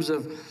in terms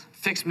of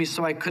fix me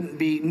so I couldn't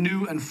be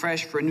new and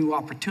fresh for a new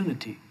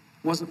opportunity.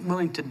 Wasn't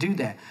willing to do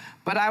that.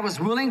 But I was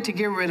willing to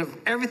get rid of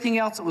everything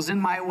else that was in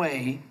my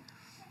way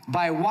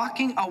by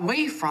walking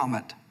away from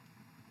it.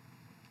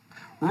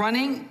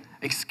 Running,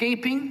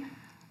 escaping,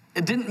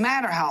 it didn't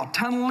matter how,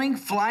 tunneling,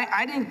 flying,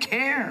 I didn't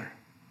care.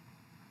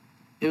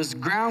 It was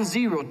ground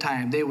zero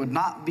time. They would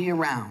not be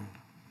around.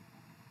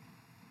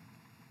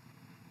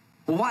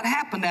 Well, what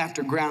happened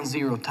after ground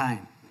zero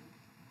time?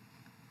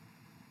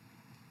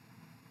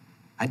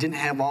 I didn't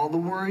have all the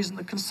worries and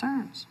the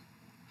concerns.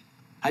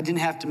 I didn't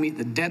have to meet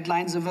the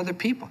deadlines of other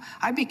people.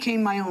 I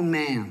became my own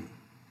man,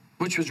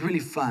 which was really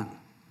fun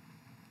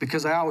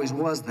because I always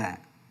was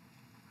that.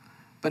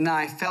 But now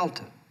I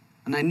felt it.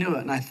 And I knew it,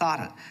 and I thought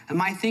it. And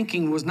my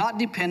thinking was not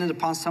dependent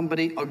upon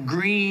somebody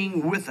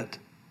agreeing with it.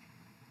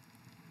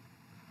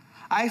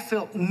 I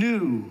felt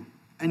new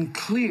and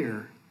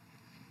clear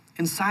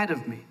inside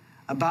of me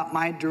about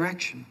my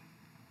direction.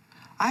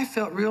 I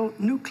felt real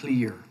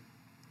nuclear.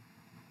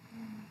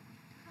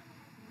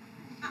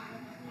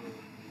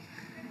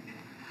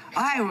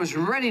 I was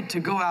ready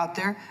to go out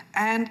there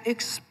and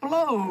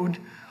explode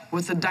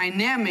with the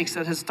dynamics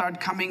that had started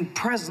coming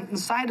present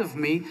inside of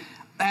me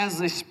as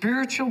a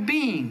spiritual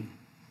being.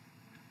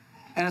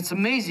 And it's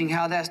amazing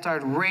how that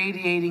started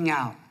radiating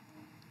out.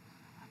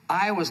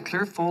 I was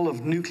clear full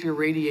of nuclear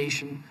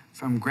radiation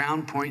from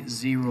ground point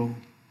zero.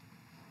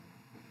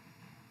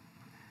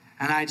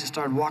 And I just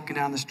started walking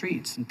down the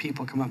streets, and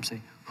people come up and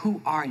say,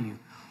 "Who are you?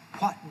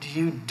 What do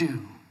you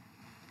do?"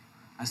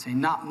 I say,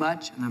 "Not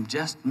much, and I'm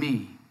just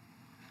me.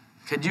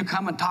 Could you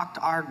come and talk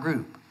to our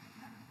group?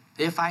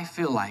 If I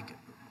feel like it."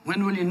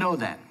 When will you know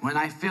that? When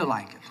I feel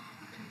like it.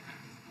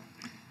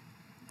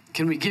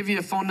 Can we give you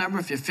a phone number?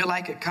 If you feel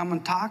like it, come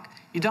and talk.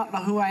 You don't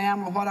know who I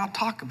am or what I'll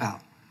talk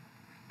about.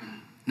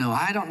 No,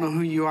 I don't know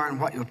who you are and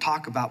what you'll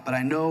talk about, but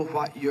I know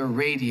what you're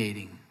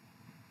radiating.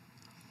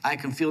 I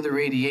can feel the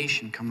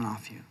radiation coming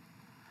off you.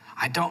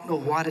 I don't know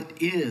what it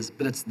is,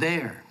 but it's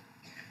there.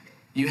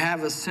 You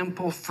have a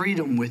simple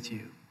freedom with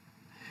you.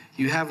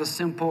 You have a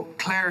simple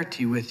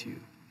clarity with you.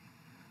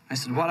 I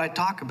said, what I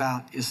talk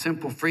about is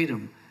simple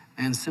freedom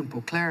and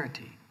simple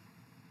clarity.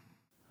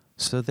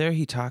 So there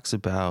he talks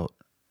about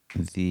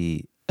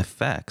the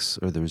effects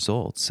or the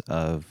results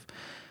of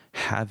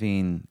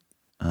having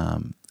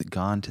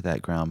gone to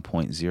that ground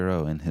point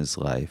zero in his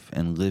life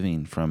and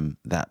living from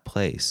that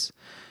place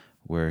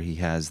where he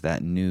has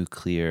that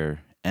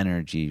nuclear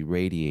energy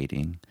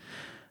radiating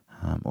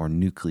or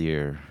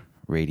nuclear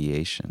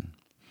radiation.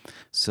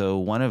 So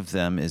one of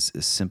them is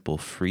simple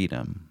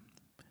freedom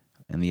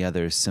and the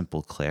other is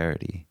simple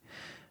clarity.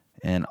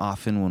 And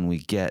often when we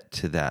get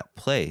to that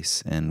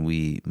place and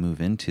we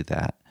move into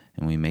that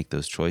and we make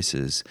those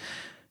choices,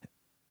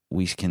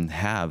 we can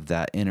have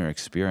that inner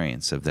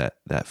experience of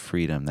that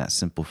freedom, that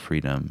simple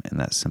freedom and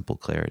that simple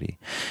clarity.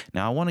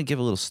 Now, I want to give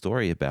a little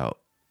story about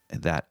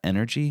that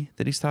energy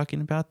that he's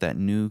talking about, that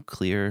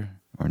nuclear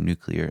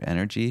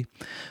energy.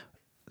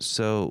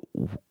 So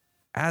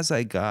as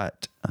I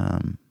got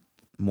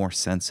more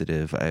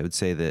sensitive, I would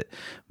say that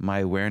my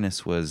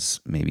awareness was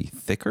maybe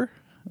thicker,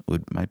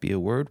 might be a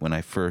word, when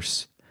I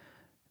first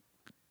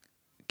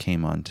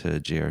came onto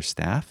JR's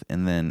staff.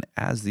 And then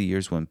as the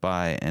years went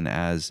by and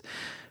as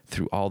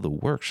through all the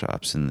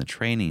workshops and the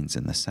trainings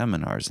and the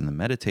seminars and the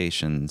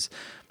meditations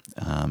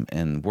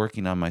and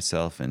working on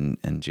myself and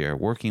JR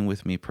working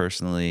with me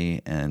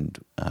personally and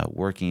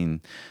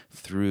working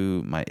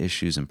through my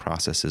issues and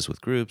processes with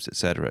groups, et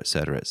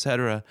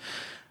cetera,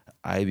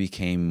 I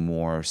became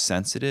more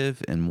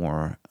sensitive and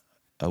more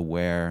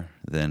aware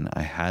than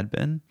I had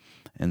been.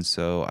 And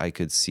so I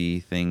could see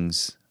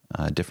things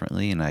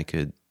differently and I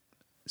could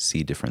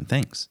see different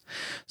things.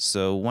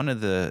 So one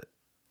of the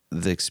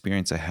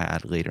experience I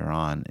had later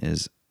on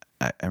is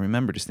I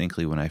remember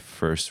distinctly when I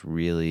first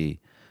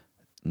really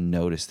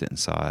noticed it and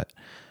saw it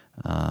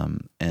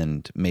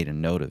and made a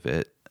note of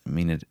it.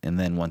 And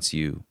then once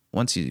you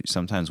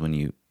sometimes when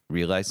you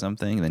realize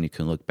something, then you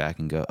can look back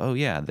and go, oh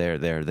yeah,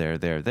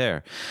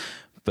 there.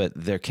 But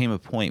there came a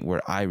point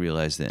where I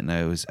realized it, and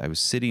I was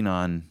sitting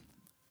on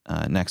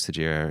next to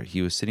JR.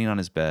 He was sitting on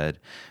his bed,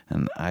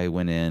 and I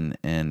went in,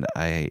 and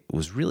I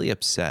was really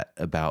upset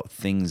about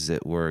things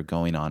that were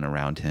going on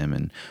around him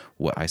and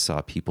what I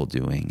saw people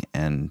doing,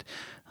 and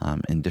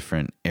in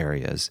different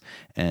areas.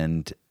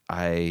 And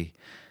I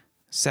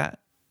sat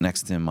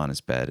next to him on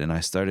his bed, and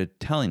I started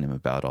telling him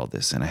about all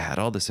this, and I had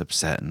all this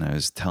upset, and I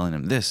was telling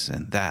him this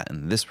and that,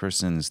 and this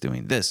person's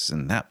doing this,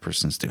 and that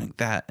person's doing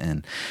that,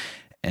 and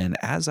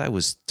as I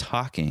was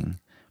talking,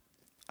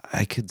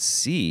 I could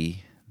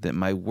see that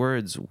my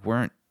words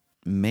weren't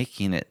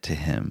making it to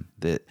him,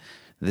 that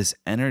this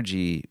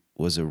energy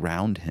was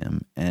around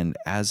him. And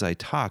as I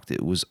talked,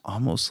 it was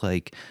almost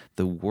like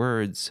the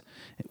words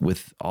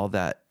with all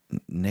that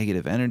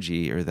negative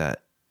energy or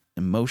that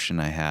emotion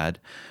I had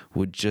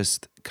would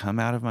just come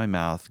out of my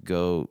mouth,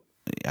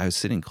 I was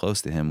sitting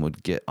close to him,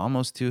 would get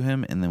almost to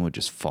him and then would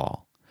just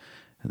fall.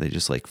 They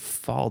just like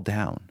fall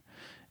down.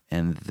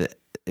 And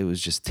it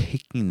was just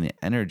taking the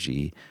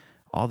energy,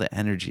 all the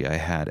energy I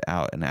had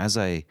out. And as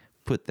I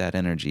put that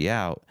energy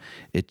out,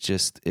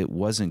 it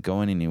wasn't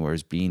going anywhere. It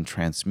was being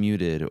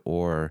transmuted,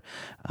 or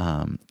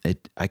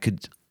I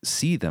could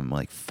see them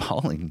like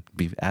falling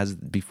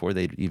before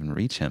they'd even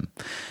reach him.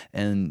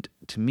 And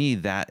to me,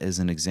 that is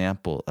an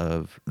example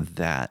of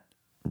that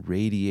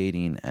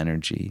radiating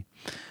energy,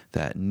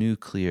 that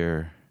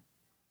nuclear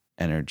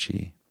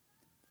energy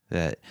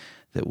that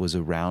was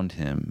around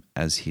him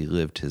as he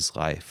lived his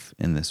life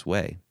in this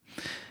way.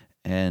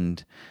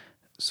 And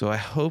so I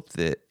hope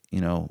that,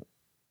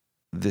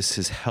 this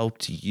has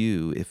helped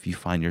you if you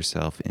find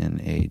yourself in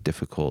a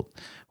difficult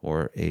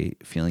or a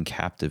feeling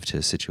captive to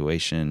a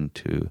situation,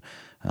 to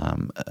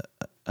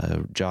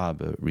a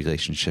job, a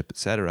relationship,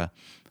 etc.,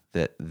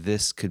 that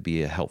this could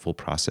be a helpful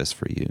process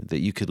for you,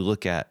 that you could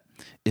look at,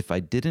 if I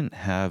didn't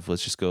have,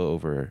 let's just go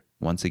over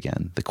once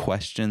again, the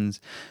questions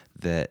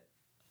that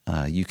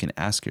you can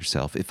ask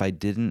yourself. If I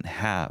didn't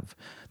have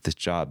this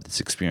job,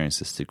 this experience,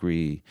 this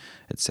degree,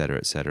 et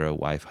cetera,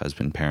 wife,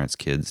 husband, parents,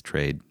 kids,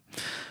 trade,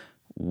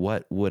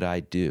 what would I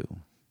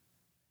do?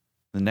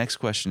 The next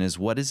question is,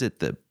 what is it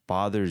that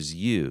bothers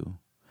you,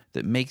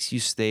 that makes you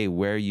stay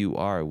where you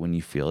are when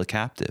you feel a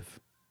captive?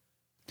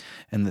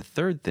 And the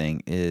third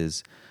thing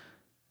is,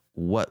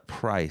 what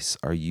price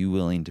are you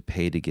willing to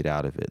pay to get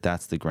out of it?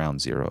 That's the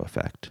ground zero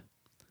effect.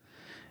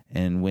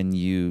 And when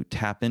you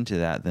tap into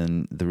that,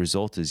 then the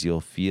result is you'll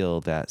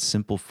feel that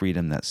simple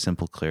freedom, that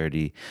simple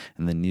clarity,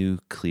 and the new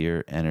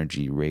clear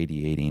energy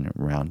radiating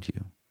around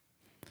you.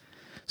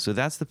 So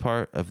that's the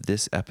part of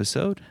this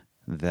episode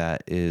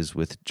that is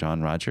with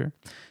John Roger.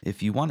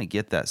 If you want to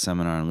get that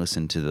seminar and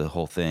listen to the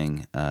whole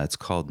thing, it's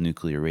called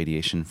Nuclear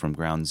Radiation from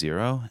Ground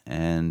Zero,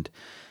 and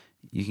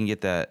you can get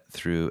that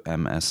through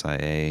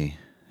MSIA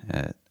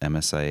at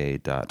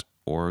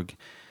msia.org.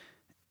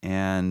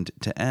 And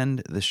to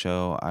end the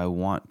show, I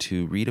want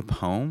to read a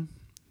poem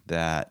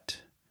that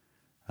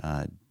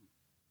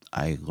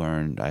I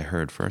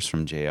heard first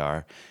from JR,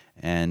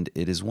 and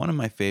it is one of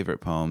my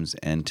favorite poems,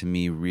 and to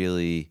me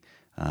really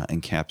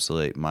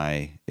encapsulate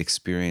my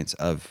experience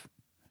of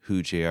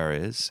who JR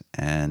is,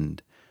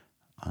 and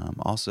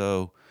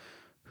also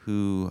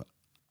who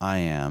I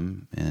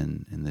am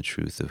in the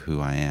truth of who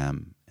I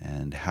am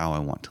and how I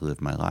want to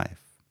live my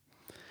life.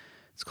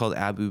 It's called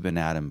Abu Ben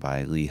Adam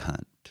by Lee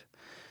Hunt.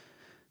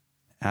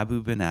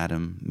 Abu Ben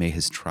Adam, may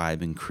his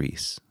tribe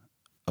increase,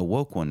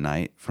 awoke one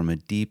night from a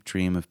deep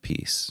dream of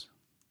peace,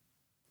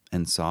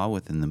 and saw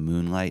within the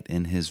moonlight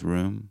in his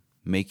room,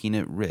 making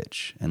it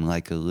rich and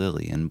like a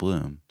lily in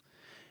bloom,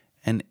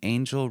 an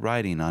angel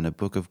writing on a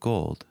book of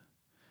gold.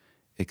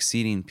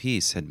 Exceeding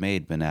peace had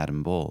made Ben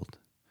Adam bold,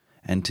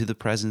 and to the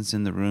presence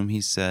in the room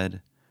he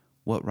said,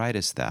 "What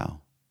writest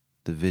thou?"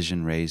 The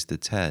vision raised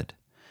its head,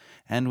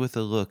 and with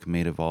a look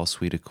made of all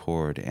sweet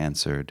accord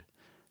answered,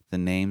 "The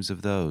names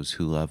of those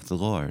who love the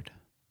Lord."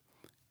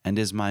 "And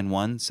is mine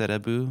one?" said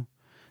Abu.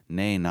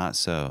 "Nay, not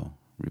so,"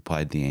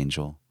 replied the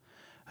angel.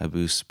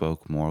 Abu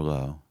spoke more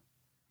low,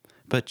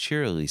 but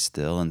cheerily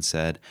still, and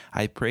said,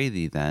 "I pray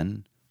thee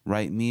then,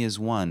 write me as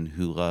one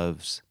who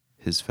loves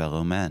his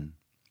fellow men."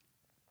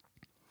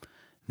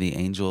 The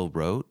angel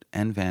wrote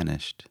and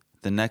vanished.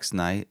 The next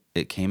night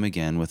it came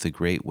again with a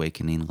great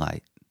wakening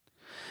light,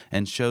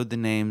 and showed the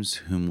names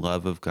whom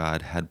love of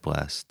God had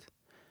blessed.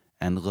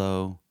 And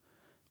lo,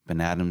 Ben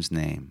Adam's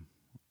name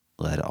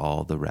led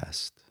all the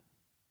rest.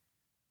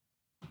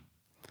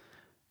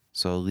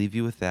 So I'll leave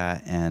you with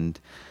that, and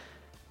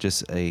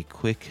just a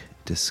quick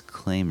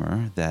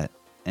disclaimer that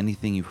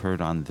anything you've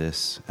heard on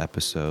this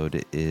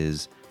episode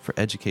is for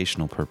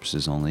educational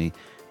purposes only.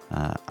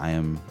 I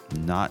am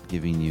not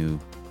giving you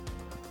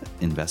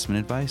investment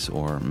advice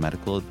or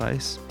medical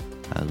advice.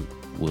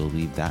 We'll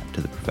leave that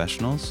to the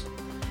professionals.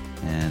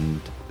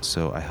 And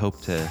so I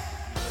hope to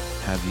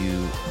have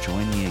you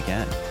join me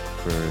again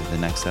for the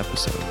next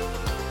episode.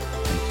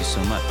 Thank you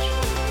so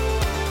much.